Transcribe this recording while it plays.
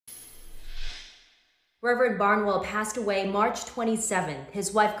Reverend Barnwell passed away March 27th.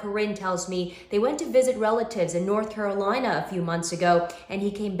 His wife Corinne tells me they went to visit relatives in North Carolina a few months ago, and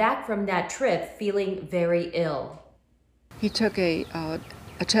he came back from that trip feeling very ill. He took a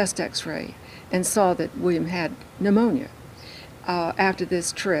chest x-ray and saw that William had pneumonia after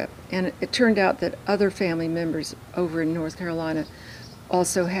this trip. And it turned out that other family members over in North Carolina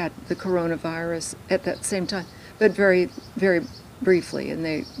also had the coronavirus at that same time, but very, very briefly, and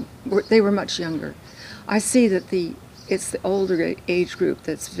they were much younger. I see that it's the older age group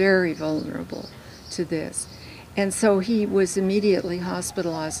that's very vulnerable to this. And so he was immediately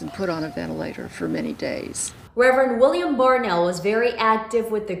hospitalized and put on a ventilator for many days. Reverend William Barnwell was very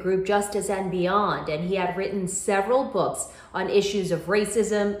active with the group Justice and Beyond, and he had written several books on issues of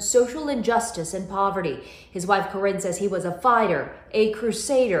racism, social injustice, and poverty. His wife Corinne says he was a fighter, a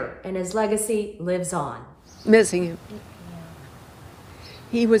crusader, and his legacy lives on. Missing him.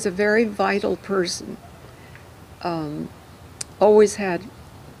 He was a very vital person. Always had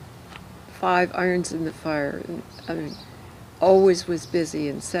 5 irons in the fire. I mean, always was busy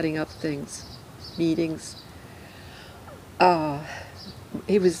in setting up things, meetings.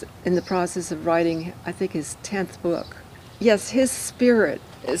 He was in the process of writing, I think, his 10th book. Yes, his spirit,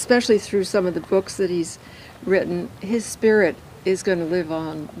 especially through some of the books that he's written, his spirit is going to live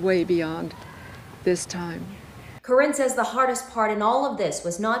on way beyond this time. Corinne says the hardest part in all of this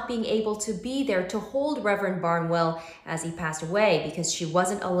was not being able to be there to hold Reverend Barnwell as he passed away because she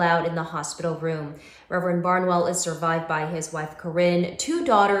wasn't allowed in the hospital room. Reverend Barnwell is survived by his wife Corinne, 2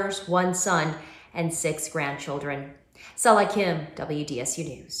 daughters, 1 son, and 6 grandchildren. Sala Kim, WDSU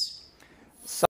News.